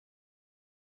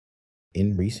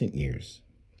In recent years,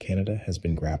 Canada has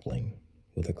been grappling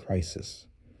with a crisis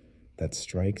that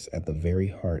strikes at the very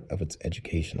heart of its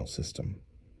educational system: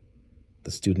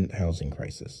 the student housing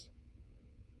crisis.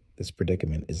 This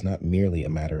predicament is not merely a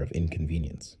matter of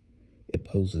inconvenience. It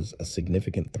poses a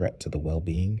significant threat to the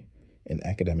well-being and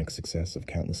academic success of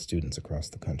countless students across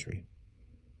the country.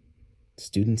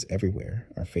 Students everywhere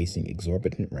are facing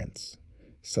exorbitant rents,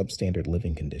 substandard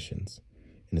living conditions,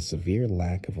 and a severe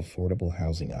lack of affordable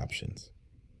housing options.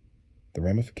 The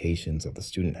ramifications of the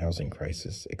student housing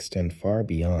crisis extend far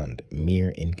beyond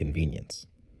mere inconvenience.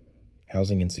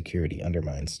 Housing insecurity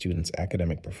undermines students'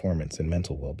 academic performance and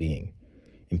mental well-being,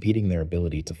 impeding their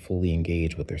ability to fully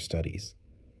engage with their studies.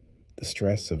 The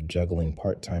stress of juggling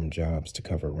part-time jobs to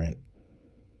cover rent,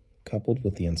 coupled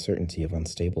with the uncertainty of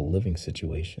unstable living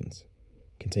situations,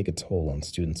 can take a toll on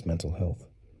students' mental health,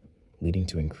 leading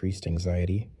to increased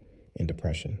anxiety and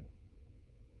depression.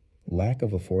 Lack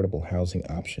of affordable housing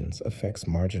options affects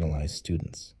marginalized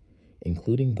students,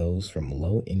 including those from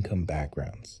low-income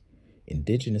backgrounds,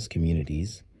 indigenous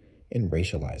communities, and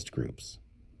racialized groups.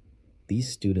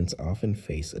 These students often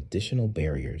face additional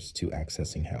barriers to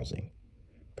accessing housing,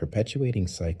 perpetuating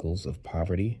cycles of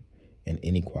poverty and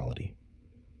inequality.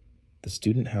 The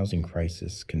student housing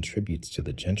crisis contributes to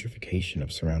the gentrification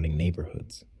of surrounding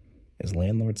neighborhoods, as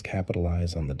landlords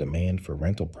capitalize on the demand for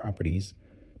rental properties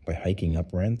by hiking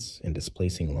up rents and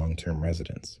displacing long-term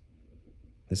residents.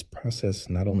 This process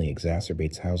not only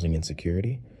exacerbates housing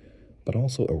insecurity, but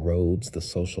also erodes the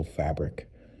social fabric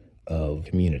of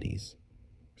communities.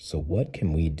 So what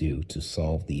can we do to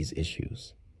solve these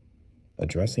issues?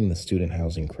 Addressing the student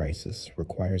housing crisis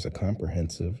requires a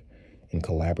comprehensive and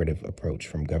collaborative approach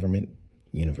from government,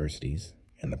 universities,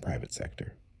 and the private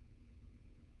sector.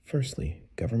 Firstly,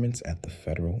 governments at the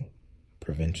federal,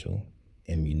 provincial,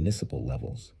 and municipal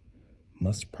levels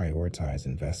must prioritize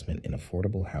investment in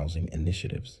affordable housing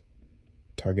initiatives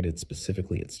targeted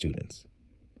specifically at students.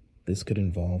 This could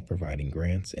involve providing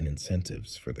grants and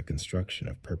incentives for the construction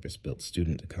of purpose-built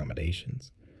student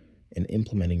accommodations and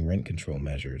implementing rent control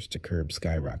measures to curb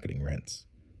skyrocketing rents.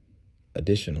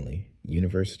 Additionally,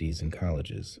 universities and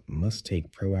colleges must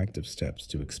take proactive steps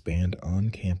to expand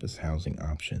on-campus housing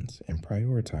options and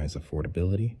prioritize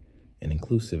affordability and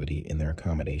inclusivity in their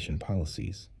accommodation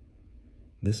policies.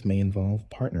 This may involve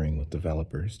partnering with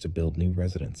developers to build new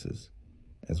residences,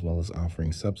 as well as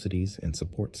offering subsidies and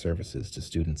support services to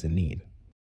students in need.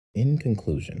 In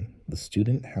conclusion, the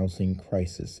student housing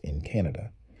crisis in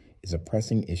Canada is a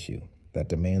pressing issue that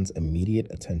demands immediate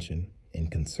attention and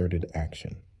concerted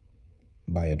action.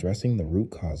 By addressing the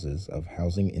root causes of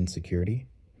housing insecurity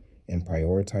and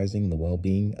prioritizing the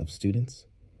well-being of students,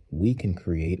 we can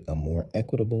create a more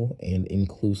equitable and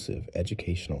inclusive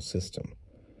educational system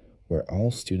where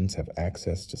all students have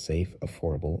access to safe,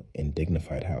 affordable, and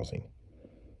dignified housing.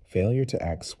 Failure to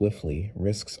act swiftly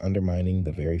risks undermining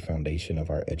the very foundation of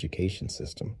our education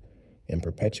system and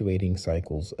perpetuating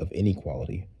cycles of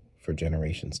inequality for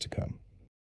generations to come.